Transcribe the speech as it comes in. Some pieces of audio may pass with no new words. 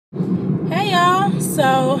Hey y'all,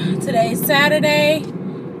 so today's Saturday.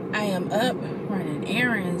 I am up running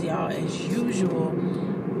errands, y'all, as usual.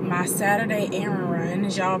 My Saturday errand run,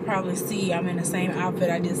 as y'all probably see, I'm in the same outfit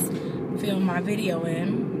I just filmed my video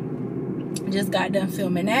in. Just got done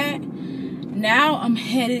filming that. Now I'm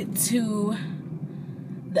headed to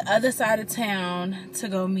the other side of town to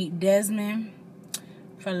go meet Desmond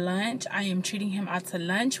for lunch. I am treating him out to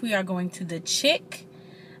lunch. We are going to the Chick.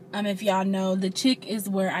 If y'all know, the Chick is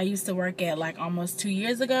where I used to work at like almost 2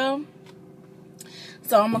 years ago.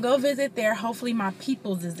 So I'm gonna go visit there. Hopefully my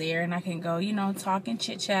peoples is there and I can go, you know, talk and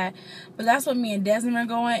chit chat. But that's what me and Desmond are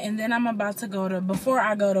going. And then I'm about to go to, once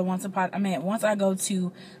I go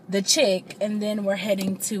to the Chick, and then we're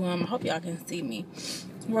heading to, I hope y'all can see me.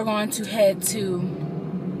 I'm going to head to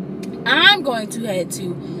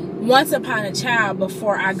Once Upon a Child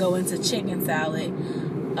before I go into chicken salad.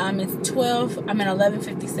 It's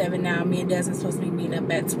 11:57 now. Me and Desmond's supposed to be meeting up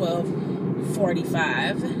at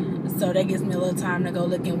 12:45. So that gives me a little time to go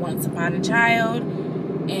look in Once Upon a Child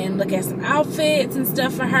and look at some outfits and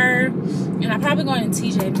stuff for her. And I'm probably going to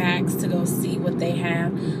TJ Maxx to go see what they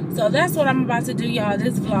have. So that's what I'm about to do, y'all.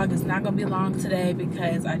 This vlog is not going to be long today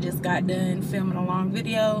because I just got done filming a long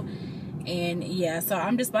video. And yeah, so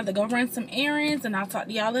I'm just about to go run some errands and I'll talk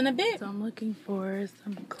to y'all in a bit. So I'm looking for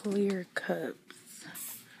some clear cups.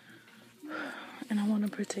 And I want a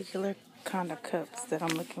particular kind of cups that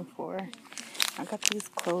I'm looking for. I got these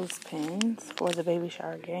clothespins for the baby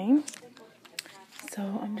shower game.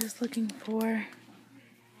 So I'm just looking for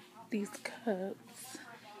these cups.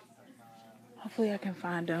 Hopefully I can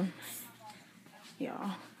find them.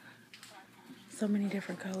 Y'all. So many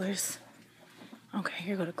different colors. Okay,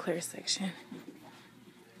 here go the clear section.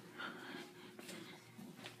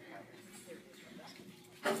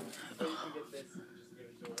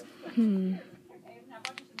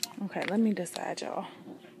 Okay, let me decide, y'all.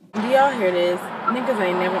 Do y'all hear this? Niggas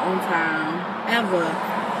ain't never on time. Ever.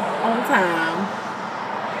 On time.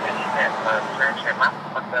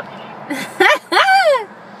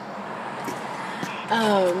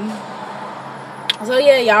 So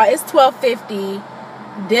yeah, y'all, it's 12:50.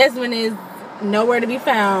 Desmond is nowhere to be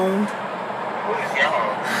found.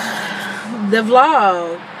 The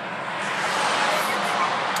vlog.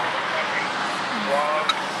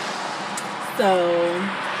 So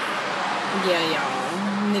yeah,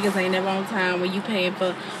 y'all, niggas ain't never on time when you paying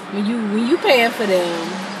for when you paying for them.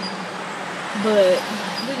 But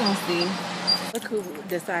we gonna see. Look who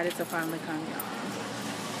decided to finally come, y'all.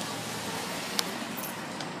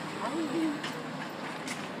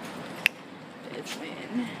 This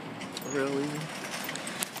man. Really?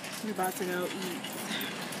 We about to go eat.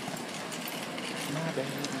 My bad.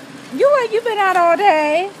 You been out all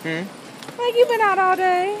day? Hmm? Like you been out all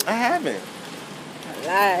day? I haven't.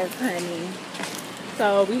 Lies, honey.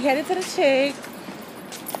 So we headed to the Chick.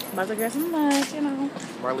 About to get some lunch, you know.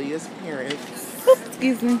 Marlia's parents. Oops,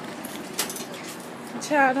 excuse me.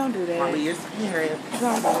 Child, don't do that. Marlia's parents.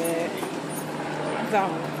 Don't do that.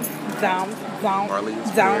 Don't Marlia's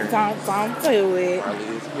do parents. it.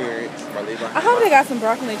 Marlia's parents. Marlia. I hope they got some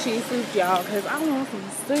broccoli and cheese soup, y'all, because I want some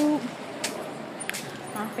soup.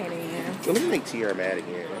 I'm fat in. Well, let me make Tiara mad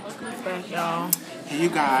again. What's back, y'all? Hey, you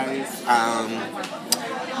guys.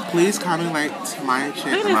 Please comment, like, to my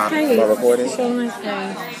channel. Look at his face. My recording. Show his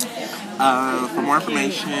face. For more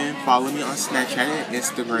information, follow me on Snapchat and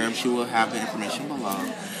Instagram. She will have the information below.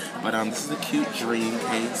 But this is a cute dream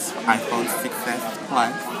case. iPhone 6s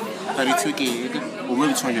Plus, 32 gig. Well,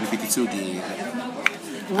 really 252 gig.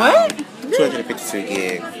 What? 252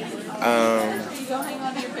 gig.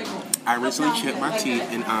 I recently checked my teeth,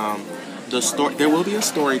 and there will be a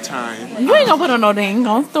story time. You ain't gonna put on no dang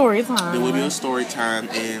on story time. There will be a story time,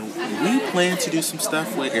 and we plan to do some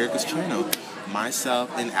stuff with Erica's channel. Myself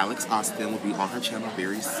and Alex Austin will be on her channel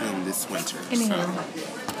very soon this winter.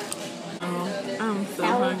 I'm so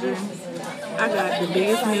hungry. I got the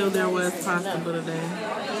biggest meal there was possible today.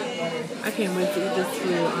 I can't wait to eat this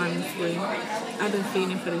food, honestly. I've been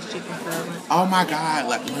feeding for this chicken salad. Oh my God,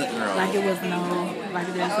 look, girl. Like it was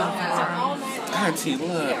there's nothing wrong. Auntie,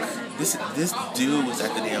 look. This dude was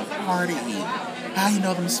at the damn party. How you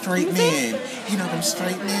know them straight men? You know them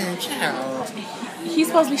straight men, child. He's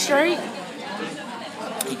supposed to be straight?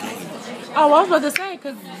 He gay. Oh, I was about to say,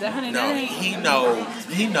 because the honey. No, he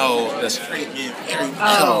know the straight men very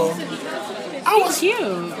well. I was cute.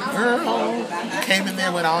 Girl, he came in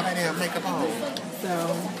there with all that damn makeup on.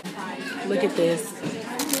 So, look at this.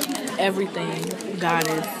 Everything,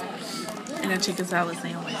 goddess. And a chicken salad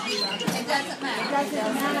sandwich.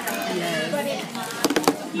 Yes.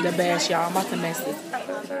 The best, y'all. I'm about to mess this.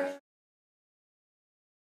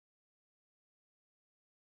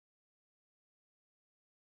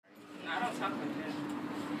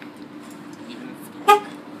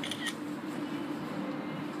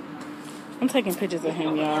 I'm taking pictures of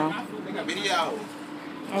him, y'all. They got video.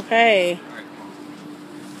 Okay.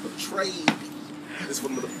 The trade. This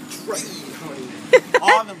one with the trade, honey.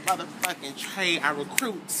 All the motherfucking trade are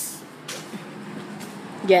recruits.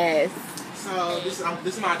 Yes. So this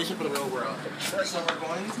is my audition for the real world. So we're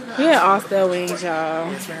going to the... We at Austell Wings,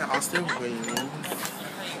 y'all. Yes, we're at Austell Wings.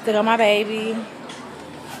 Still got my baby.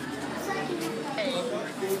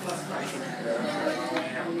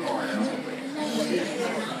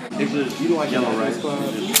 You don't like Yellow Rice Club?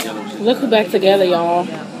 Look who back together, y'all.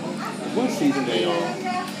 What season they on?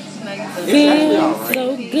 Feels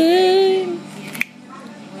so good.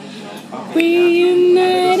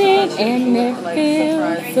 Reunited and it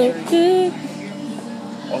feels so good.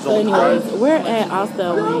 So anyways, we're at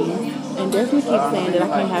Austell Wings. And Desmond keeps saying that I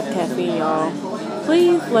can't have caffeine, y'all.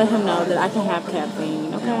 Please let him know that I can have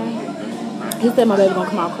caffeine, okay? He said my baby gonna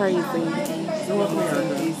come out crazy.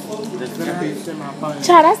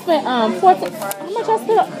 Child, I spent how much I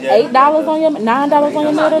spent? $8 on your $9 on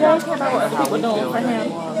your meal today. What people doing for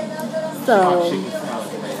him? So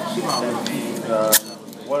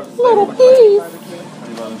little piece.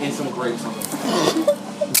 And some grapes on it.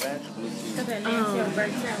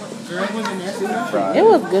 It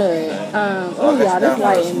was good. Oh y'all, this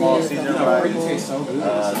light in there is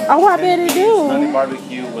horrible. Oh, I bet it do. Sunday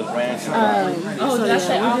barbecue with ranch. So yeah, we're just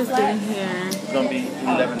sitting here. It's gonna be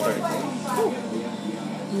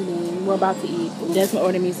 11:30. We're about to eat. Desmond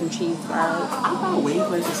ordered me some cheese fries. I thought wing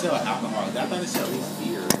places sell alcohol. I thought they sell at least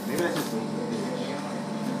beer. Maybe that's just...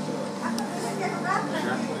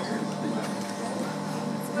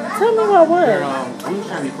 Tell me what was. We was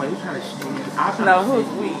trying to be funny. We was trying to No, who's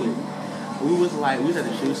we? We was at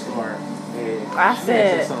the shoe store. And I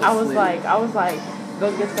was like, go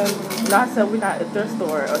get some. No, I said we're not at thrift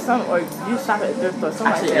store or something, or you shop at thrift store, something I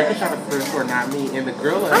like said, that. Erica shop at thrift store, not me. And the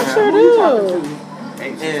girl, I sure who you talking do. to?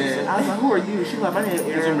 And I was like, who are you? She was like, my name is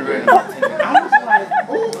Erica. I was like,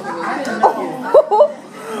 oh, I didn't know.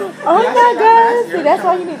 Oh my God! See, that's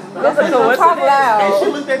why you need. That's why you don't talk loud. And she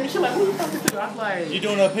looked at me. She was like, who you talking to? I was like, You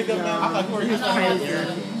doing a pickup now? I was like, who are you talking to?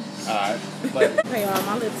 Alright. But Hey y'all,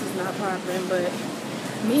 my lips is not popping, but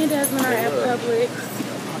me and Desmond are at Publix.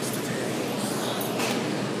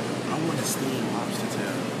 I want to steam lobster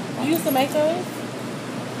tail. You used to make those?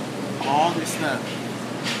 All this stuff.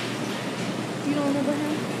 You don't remember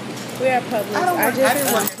him? We're at Publix. I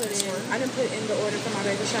didn't put in the order for my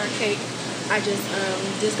baby shower cake. I just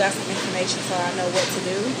got some information so I know what to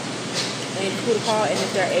do and who to call and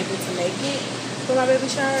if they're able to make it for my baby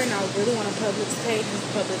shower. And I really want a Publix cake because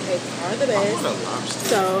Publix cakes are the best.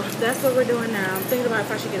 So that's what we're doing now. I'm thinking about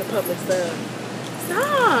if I should get a Publix sub.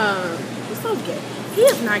 Stop! He's so gay. He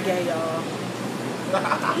is not gay, y'all.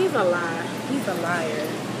 He's a lie. He's a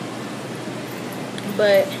liar.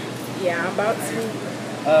 But yeah, I'm about to.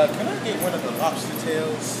 Can I get one of the lobster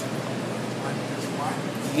tails?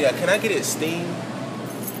 Yeah, can I get it steamed?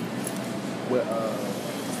 With,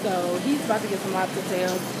 So he's about to get some lobster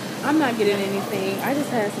tails. I'm not getting anything. I just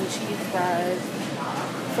had some cheese fries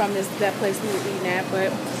from that place we were eating at.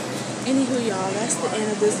 But anywho, y'all, that's the end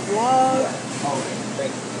of this vlog.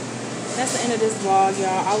 That's the end of this vlog,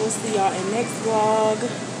 y'all. I will see y'all in next vlog.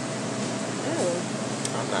 Oh.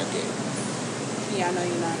 I'm not gay. Yeah, I know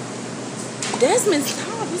you're not. Desmond,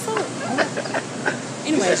 stop. You're so...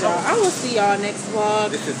 Anyways, y'all, I will see y'all next vlog.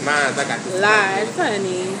 This is mine. I got this. Live,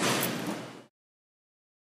 honey.